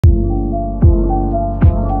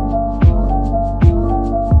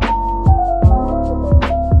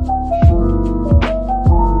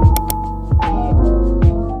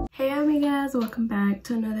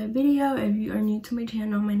to another video. If you are new to my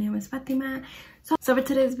channel, my name is Fatima. So for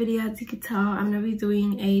today's video, as you can tell, I'm gonna be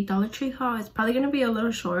doing a Dollar Tree haul. It's probably gonna be a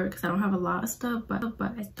little short because I don't have a lot of stuff, but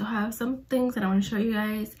I still have some things that I want to show you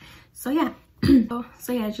guys. So yeah.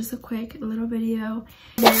 So yeah, just a quick little video.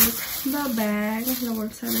 Here's the bag that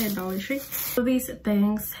works at Dollar Tree. So these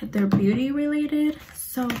things, they're beauty related.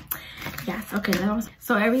 So yes, okay,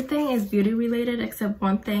 so everything is beauty related except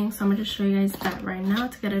one thing. So I'm gonna just show you guys that right now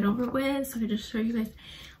to get it over with. So I can just show you guys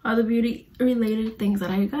all the beauty related things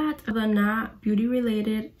that I got. The not beauty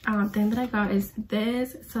related thing that I got is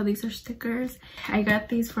this. So these are stickers. I got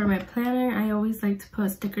these for my planner. I always like to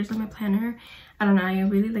put stickers on my planner. I don't know, I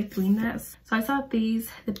really like doing that. So I saw these,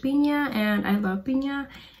 the piña, and I love piña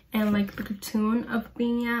and like the cartoon of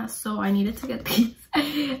piña, so I needed to get these.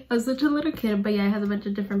 I was such a little kid, but yeah, it has a bunch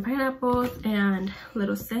of different pineapples and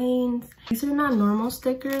little sayings. These are not normal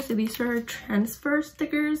stickers, these are transfer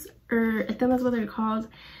stickers, or I think that's what they're called.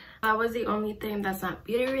 That was the only thing that's not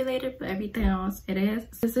beauty related, but everything else it is.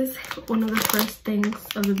 This is one of the first things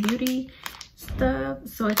of the beauty stuff.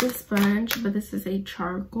 So it's a sponge, but this is a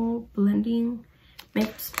charcoal blending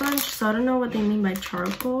makeup sponge. So I don't know what they mean by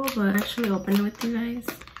charcoal, but I'll actually open it with you guys.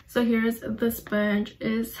 So here's the sponge.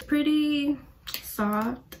 It's pretty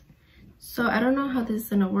soft, so I don't know how this is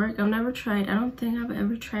gonna work. I don't think I've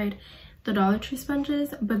ever tried the Dollar Tree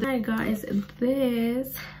sponges, but then I got is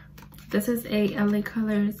this is a LA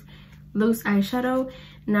Colors loose eyeshadow.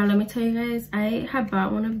 Now let me tell you guys, I had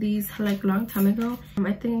bought one of these like a long time ago.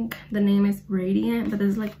 I think the name is Radiant, but this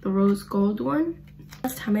is like the rose gold one.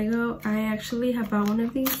 Last time ago I actually had bought one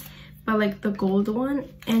of these, but like the gold one,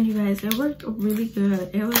 and you guys, it worked really good.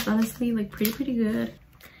 It was honestly like pretty good.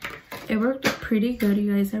 It worked pretty good,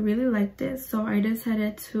 you guys. I really liked it, so I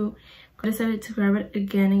decided to grab it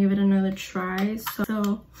again and give it another try.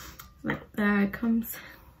 So like that, comes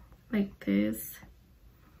like this,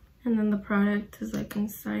 and then the product is like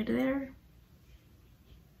inside there.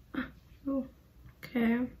 Oh,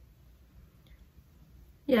 okay.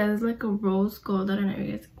 Yeah, there's like a rose gold. I don't know if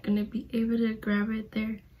you guys are gonna be able to grab it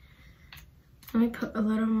there. Let me put a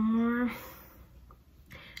little more.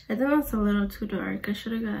 I think that's a little too dark. I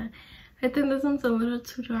think this one's a little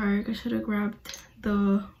too dark. I should have grabbed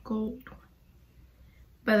the gold one.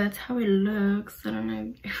 But that's how it looks. I don't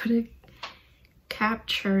know if I would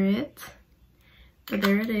capture it. But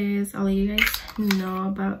there it is. I'll let you guys know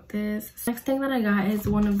about this. Next thing that I got is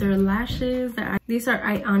one of their lashes. These are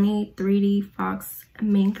Ioni 3D Fox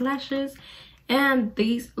mink lashes. And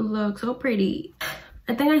these look so pretty.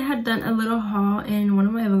 I think I had done a little haul in one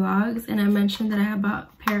of my vlogs, and I mentioned that I had bought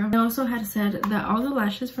a pair. I also had said that all the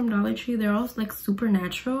lashes from Dollar Tree, they're all like super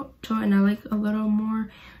natural, and I like a little more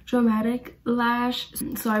dramatic lash.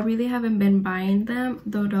 So I really haven't been buying them,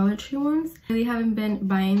 the Dollar Tree ones. I really haven't been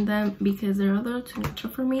buying them because they're a little too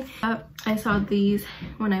natural for me. I saw these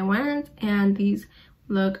when I went, and these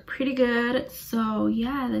look pretty good. So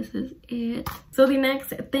yeah, this is it. So the next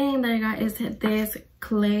thing that I got is this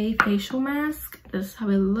clay facial mask. This is how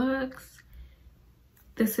it looks.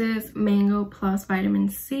 This is mango plus vitamin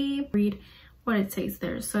C. Read what it says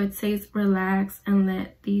there. So it says relax and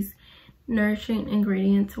let these nourishing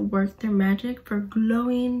ingredients work their magic for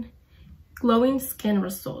glowing skin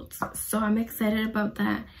results. So I'm excited about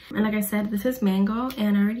that. And like I said, this is mango,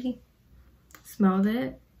 and I already smelled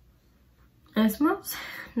it, and it smells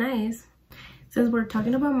nice. Since we're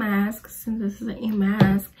talking about masks, since this is a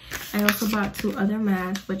mask, I also bought two other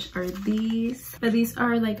masks, which are these. But these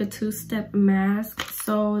are like a two-step mask.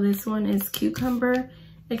 So this one is cucumber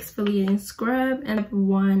exfoliating scrub, and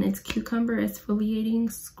one is cucumber exfoliating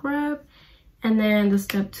scrub. And then the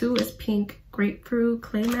step 2 is pink grapefruit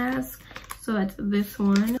clay mask. So that's this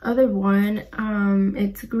one. Other one,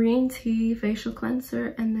 it's green tea facial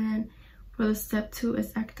cleanser, and then for the step 2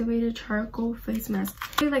 is activated charcoal face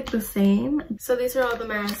mask. They like the same. So these are all the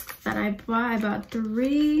masks that I bought. I bought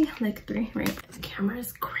three, right? This camera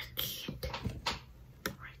is crooked.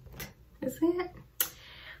 Right, isn't it?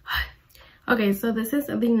 Okay, so this is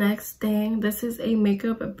the next thing. This is a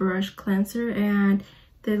makeup brush cleanser, and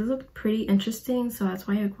they look pretty interesting, so that's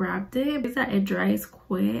why I grabbed it. Because it dries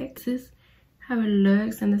quick. This is how it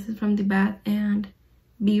looks, and this is from the Bath and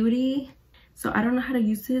Beauty. So I don't know how to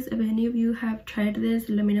use this. If any of you have tried this,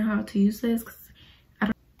 let me know how to use this.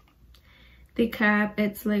 The cap,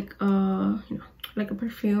 it's like like a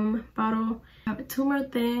perfume bottle. I have two more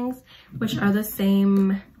things, which are the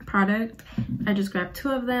same product. I just grabbed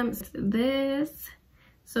two of them.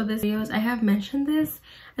 So this videos, I have mentioned this.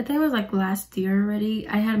 I think it was like last year already.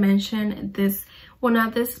 I had mentioned this. Well,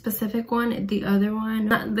 not this specific one, the other one.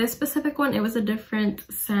 Not this specific one, it was a different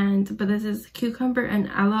scent, but this is cucumber and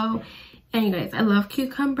aloe. And you guys, I love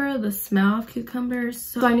cucumber, the smell of cucumbers.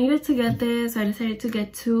 So I needed to get this. I decided to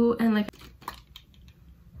get 2, and like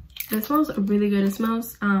this smells really good. It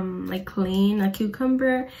smells like clean, like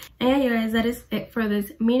cucumber. And yeah, you guys, that is it for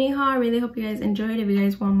this mini haul. I really hope you guys enjoyed. If you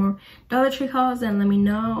guys want more Dollar Tree hauls, then let me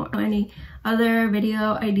know any other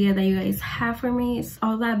video idea that you guys have for me. So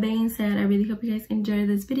all that being said, I really hope you guys enjoyed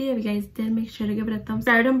this video. If you guys did, make sure to give it a thumbs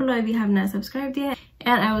up down below if you have not subscribed yet.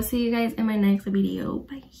 And I will see you guys in my next video.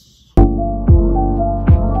 Bye.